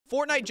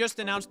Fortnite just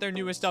announced their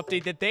newest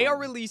update that they are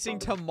releasing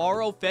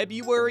tomorrow,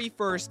 February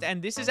 1st, and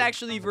this is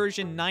actually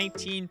version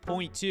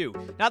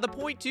 19.2. Now, the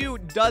point 2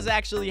 does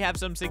actually have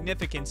some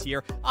significance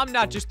here. I'm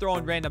not just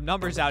throwing random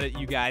numbers out at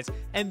you guys,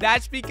 and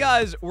that's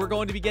because we're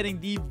going to be getting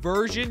the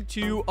version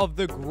 2 of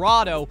the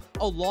Grotto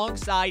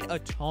alongside a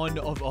ton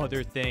of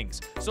other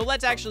things. So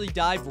let's actually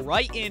dive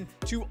right in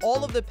to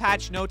all of the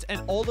patch notes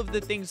and all of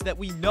the things that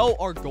we know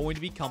are going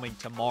to be coming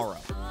tomorrow.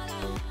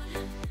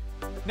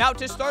 Now,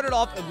 to start it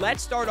off,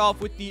 let's start off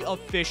with the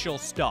official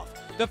stuff.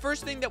 The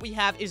first thing that we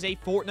have is a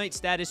Fortnite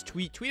status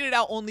tweet tweeted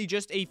out only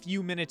just a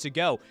few minutes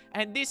ago,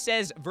 and this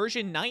says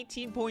version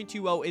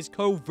 19.20 is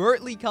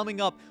covertly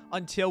coming up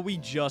until we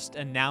just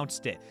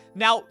announced it.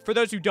 Now, for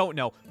those who don't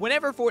know,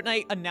 whenever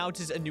Fortnite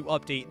announces a new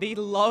update, they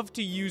love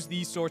to use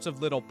these sorts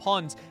of little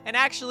puns and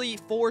actually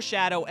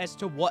foreshadow as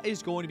to what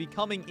is going to be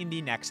coming in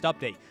the next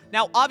update.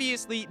 Now,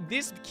 obviously,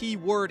 this key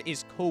word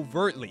is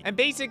covertly, and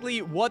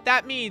basically what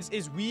that means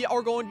is we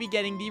are going to be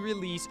getting the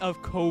release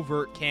of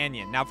Covert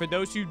Canyon. Now, for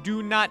those who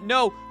do not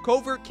know,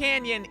 Covert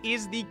Canyon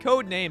is the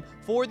codename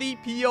for the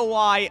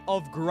POI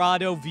of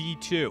Grotto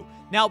V2.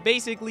 Now,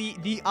 basically,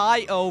 the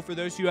IO, for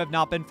those who have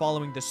not been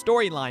following the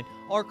storyline,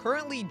 are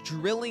currently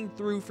drilling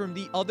through from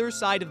the other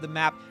side of the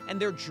map, and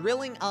they're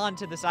drilling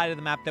onto the side of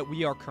the map that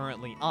we are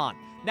currently on.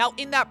 Now,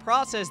 in that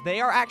process, they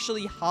are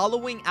actually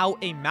hollowing out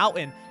a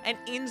mountain, and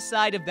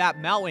inside of that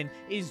mountain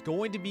is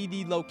going to be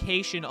the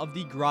location of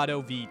the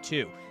Grotto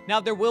V2. Now,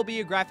 there will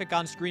be a graphic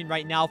on screen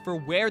right now for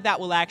where that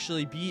will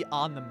actually be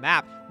on the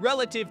map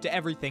relative to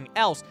everything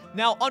else.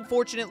 Now,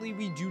 unfortunately,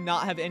 we do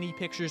not have any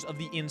pictures of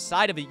the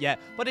inside of it yet,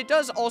 but it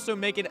does also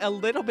make it a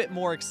little bit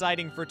more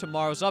exciting for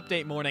tomorrow's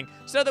update morning,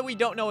 so that we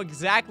don't know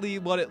exactly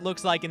what it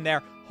looks like in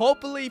there.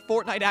 Hopefully,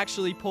 Fortnite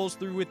actually pulls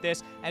through with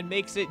this and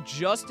makes it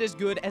just as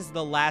good as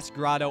the last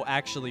Grotto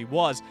actually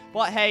was.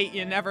 But hey,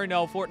 you never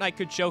know. Fortnite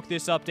could choke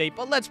this update,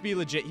 but let's be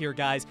legit here,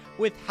 guys.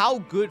 With how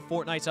good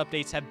Fortnite's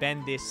updates have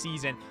been this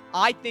season,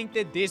 I think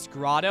that this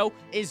Grotto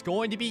is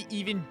going to be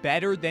even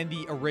better than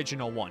the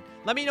original one.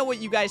 Let me know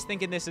what you guys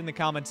think in this in the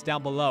comments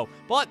down below.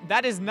 But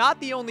that is not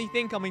the only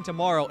thing coming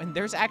tomorrow, and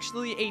there's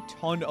actually a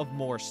ton of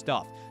more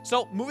stuff.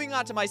 So, moving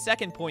on to my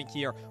second point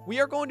here, we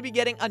are going to be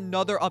getting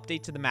another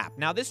update to the map.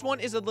 Now, this one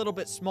is a little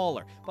bit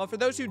smaller, but for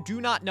those who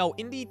do not know,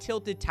 in the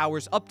Tilted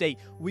Towers update,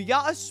 we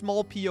got a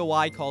small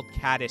POI called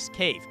Caddis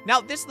Cave.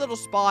 Now, this little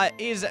spot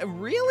is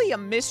really a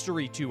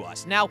mystery to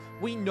us. Now,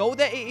 we know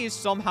that it is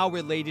somehow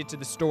related to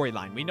the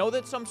storyline. We know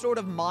that some sort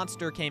of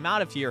monster came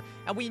out of here,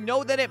 and we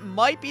know that it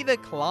might be the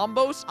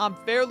Klombos. I'm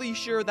fairly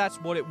sure that's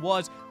what it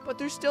was, but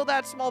there's still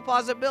that small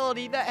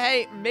possibility that,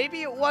 hey,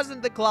 maybe it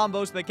wasn't the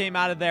Klombos that came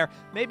out of there.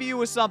 Maybe it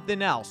was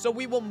something else. So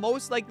we will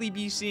most likely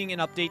be seeing an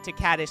update to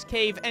Caddis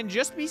Cave and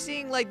just be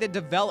seeing, like, the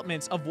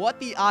developments of what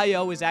the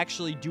IO is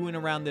actually doing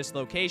around this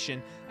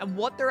location and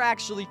what they're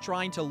actually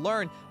trying to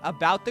learn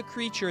about the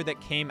creature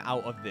that came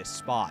out of this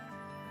spot.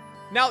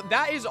 Now,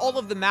 that is all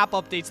of the map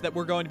updates that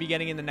we're going to be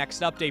getting in the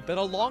next update, but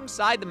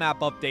alongside the map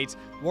updates,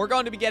 we're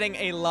going to be getting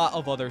a lot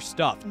of other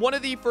stuff. One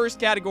of the first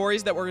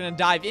categories that we're going to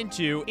dive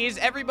into is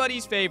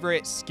everybody's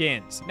favorite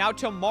skins. Now,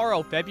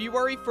 tomorrow,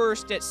 February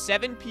 1st at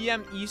 7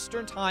 p.m.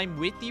 Eastern Time,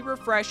 with the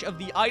refresh of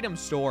the item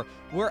store,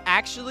 we're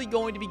actually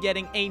going to be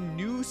getting a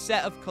new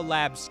set of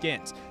collab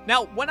skins.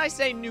 Now, when I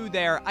say new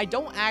there, I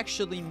don't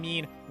actually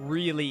mean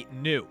really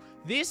new.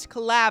 This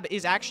collab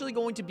is actually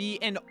going to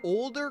be an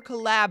older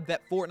collab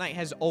that Fortnite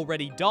has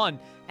already done,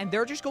 and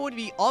they're just going to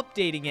be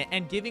updating it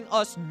and giving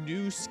us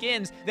new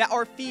skins that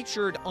are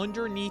featured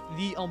underneath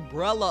the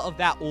umbrella of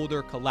that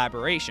older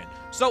collaboration.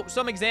 So,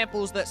 some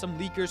examples that some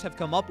leakers have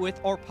come up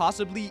with are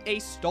possibly a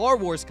Star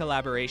Wars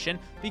collaboration,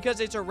 because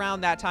it's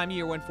around that time of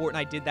year when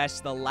Fortnite did that. It's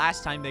the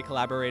last time they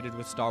collaborated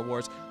with Star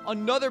Wars.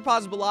 Another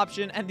possible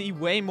option, and the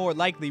way more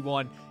likely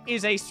one,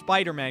 is a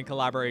Spider-Man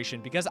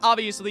collaboration, because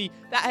obviously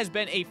that has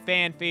been a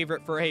fan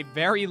favorite for a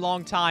very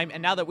long time,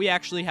 and now that we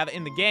actually have it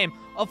in the game,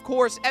 of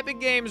course, Epic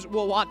Games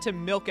will want to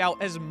milk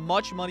out as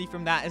much money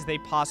from that as they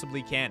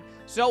possibly can.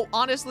 So,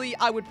 honestly,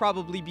 I would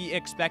probably be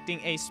expecting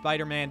a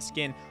Spider-Man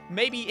skin,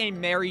 maybe a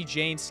Mary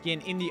Jane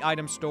skin in the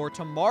item store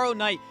tomorrow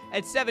night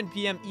at 7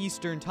 p.m.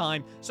 Eastern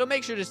Time, so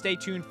make sure to stay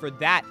tuned for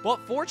that. But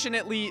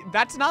fortunately,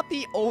 that's not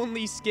the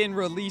only skin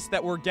release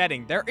that we're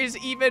getting. There is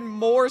even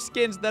more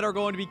skins that are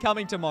going to be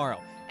coming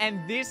tomorrow,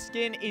 and this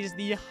skin is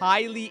the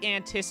highly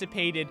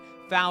anticipated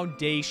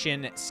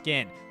Foundation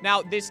skin.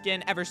 Now, this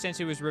skin, ever since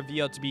it was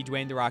revealed to be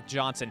Dwayne "The Rock"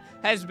 Johnson,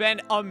 has been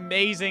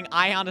amazing.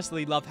 I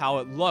honestly love how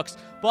it looks,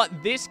 but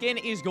this skin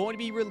is going to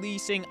be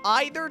releasing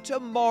either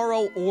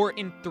tomorrow or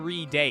in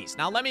 3 days.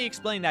 Now, let me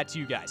explain that to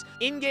you guys.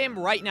 In-game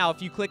right now, if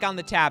you click on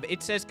the tab,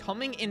 it says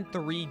coming in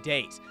 3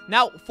 days.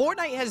 Now,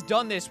 Fortnite has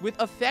done this with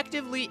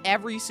effectively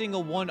every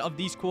single one of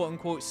these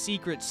quote-unquote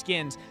secret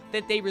skins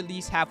that they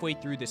release halfway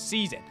through the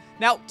season.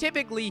 Now,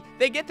 typically,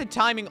 they get the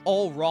timing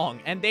all wrong,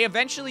 and they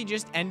eventually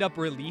just end up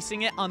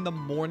releasing it on the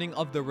morning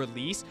of the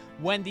release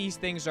when these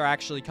things are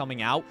actually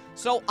coming out.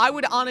 So I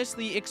would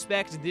honestly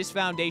expect this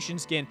foundation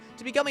skin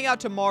to be coming out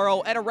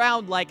tomorrow at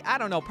around, like, I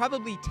don't know,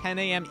 probably 10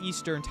 a.m.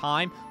 Eastern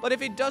time. But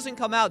if it doesn't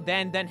come out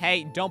then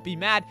hey, don't be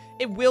mad.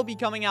 It will be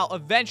coming out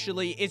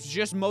eventually. It's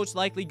just most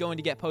likely going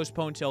to get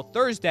postponed till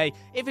Thursday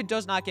if it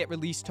does not get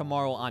released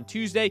tomorrow on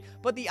Tuesday.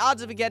 But the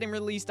odds of it getting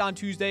released on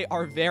Tuesday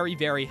are very,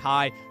 very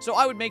high. So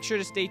I would make sure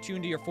to stay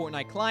tuned to your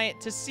Fortnite client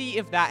to see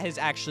if that has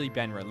actually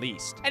been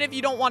released. And if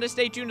you don't want to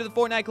stay tuned to the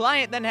Fortnite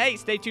client, then hey,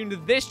 stay tuned to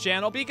this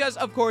channel because,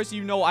 of course,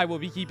 you know I will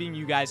be keeping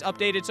you guys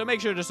updated. So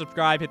make sure to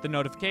subscribe, hit the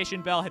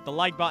notification bell, hit the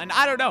like button.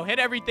 I don't know, hit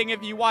everything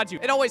if you want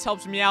to. It always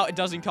helps me out. It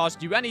doesn't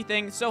cost you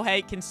anything. So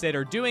hey,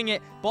 consider doing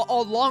it. But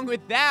along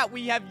with that,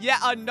 we have yet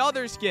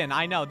another skin.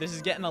 I know this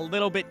is getting a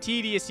little bit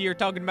tedious here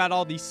talking about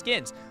all these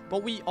skins,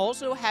 but we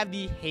also have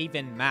the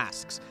Haven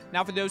masks.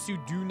 Now, for those who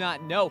do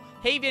not know,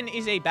 Haven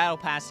is a Battle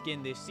Pass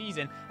skin this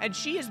season, and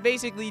she is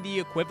basically the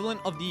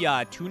equivalent of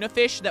the tuna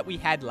fish that we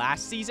had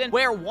last season,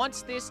 where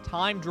once this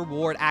timed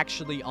reward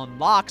actually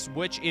unlocks,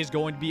 which is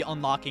going to be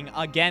unlocking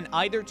again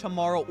either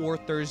tomorrow or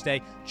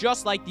Thursday,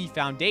 just like the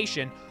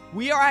foundation,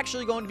 we are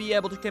actually going to be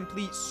able to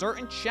complete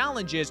certain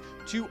challenges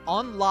to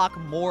unlock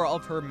more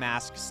of her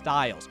mask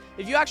styles.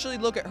 If you actually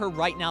look at her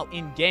right now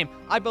in-game,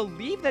 I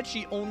believe that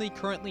she only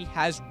currently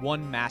has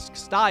one mask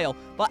style,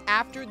 but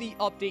after the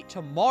update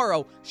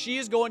tomorrow, she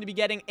is going to be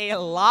getting a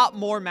lot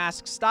more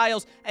mask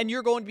styles, and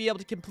you're going to be able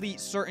to complete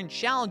certain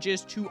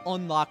challenges to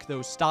unlock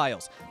those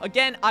styles.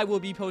 Again, I will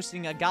be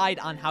posting a guide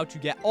on how to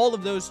get all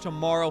of those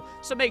tomorrow,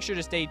 so make sure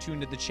to stay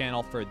tuned to the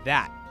channel for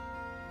that.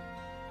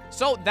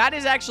 So that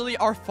is actually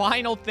our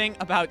final thing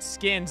about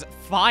skins,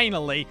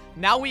 finally.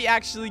 Now we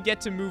actually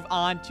get to move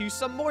on to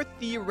some more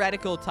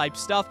theoretical type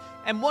stuff,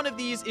 and one of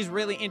these is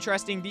really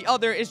interesting. The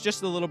other is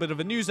just a little bit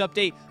of a news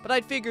update, but I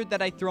figured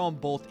that I'd throw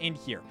them both in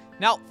here.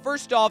 Now,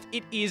 first off,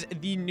 it is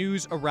the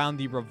news around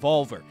the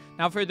revolver.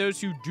 Now, for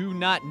those who do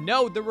not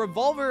know, the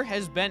revolver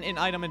has been an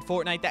item in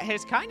Fortnite that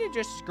has kind of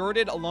just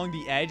skirted along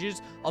the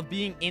edges of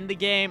being in the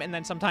game, and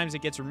then sometimes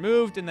it gets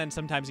removed, and then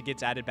sometimes it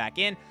gets added back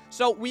in.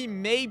 So we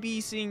may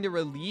be seeing the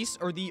release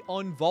or the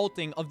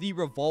unvaulting of the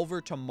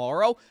revolver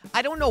tomorrow.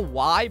 I don't know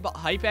why, but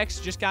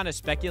HypeX just kind of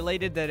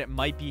speculated that it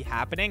might be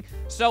happening.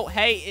 So,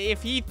 hey,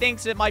 if he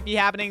thinks it might be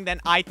happening, then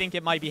I think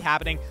it might be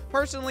happening.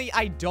 Personally,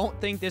 I don't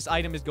think this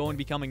item is going to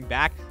be coming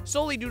back,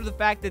 solely due to the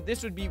fact that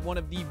this would be one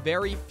of the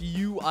very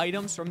few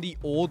items from the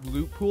old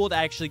loot pool to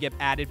actually get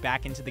added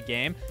back into the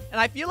game. And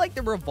I feel like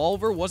the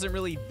revolver wasn't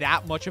really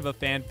that much of a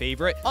fan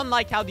favorite,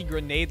 unlike how the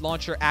grenade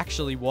launcher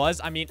actually was.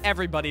 I mean,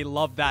 everybody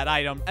loved that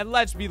item, and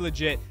let's be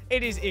legit,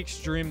 it is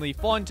extremely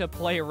fun to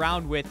play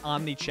around with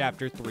on the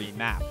Chapter 3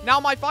 map. Now,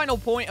 my final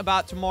point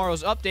about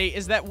tomorrow's update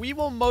is that we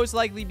will most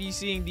likely be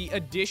seeing the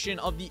addition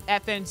of the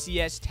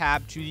FNCS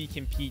tab to the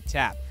Compete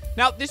tab.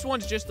 Now, this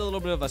one's just a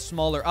little bit of a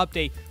smaller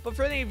update, but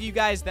for any of you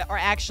guys that are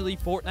actually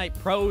Fortnite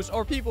pros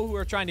or people who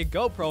are trying to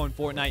go pro in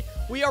Fortnite,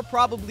 we are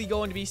probably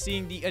going to be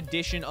seeing the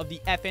addition of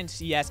the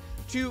FNCS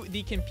to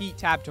the Compete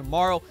tab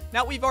tomorrow.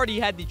 Now, we've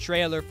already had the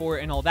trailer for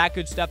it and all that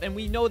good stuff, and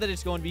we know that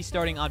it's going to be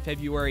starting on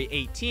February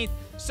 18th.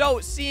 So,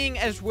 seeing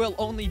as we'll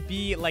only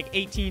be like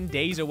 18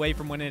 days away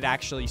from when it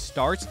actually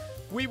starts,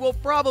 we will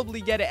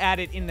probably get it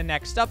added in the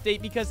next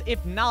update, because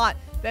if not,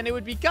 then it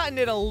would be cutting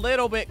it a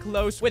little bit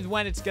close with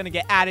when it's going to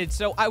get added.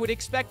 So I would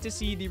expect to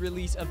see the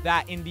release of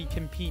that in the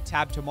Compete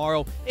tab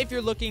tomorrow if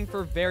you're looking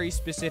for very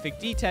specific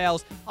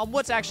details on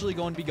what's actually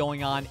going to be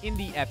going on in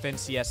the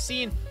FNCS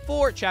scene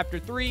for Chapter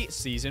 3,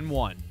 Season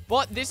 1.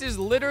 But this is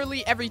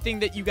literally everything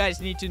that you guys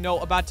need to know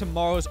about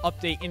tomorrow's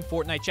update in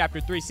Fortnite Chapter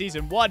 3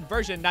 Season 1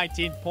 version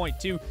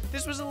 19.2.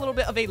 This was a little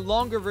bit of a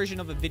longer version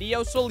of a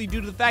video solely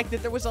due to the fact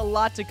that there was a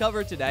lot to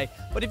cover today.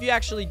 But if you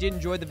actually did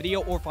enjoy the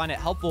video or find it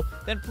helpful,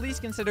 then please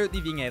consider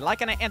leaving a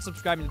like on it and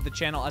subscribing to the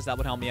channel, as that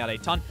would help me out a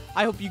ton.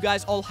 I hope you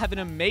guys all have an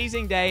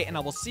amazing day, and I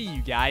will see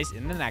you guys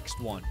in the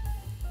next one.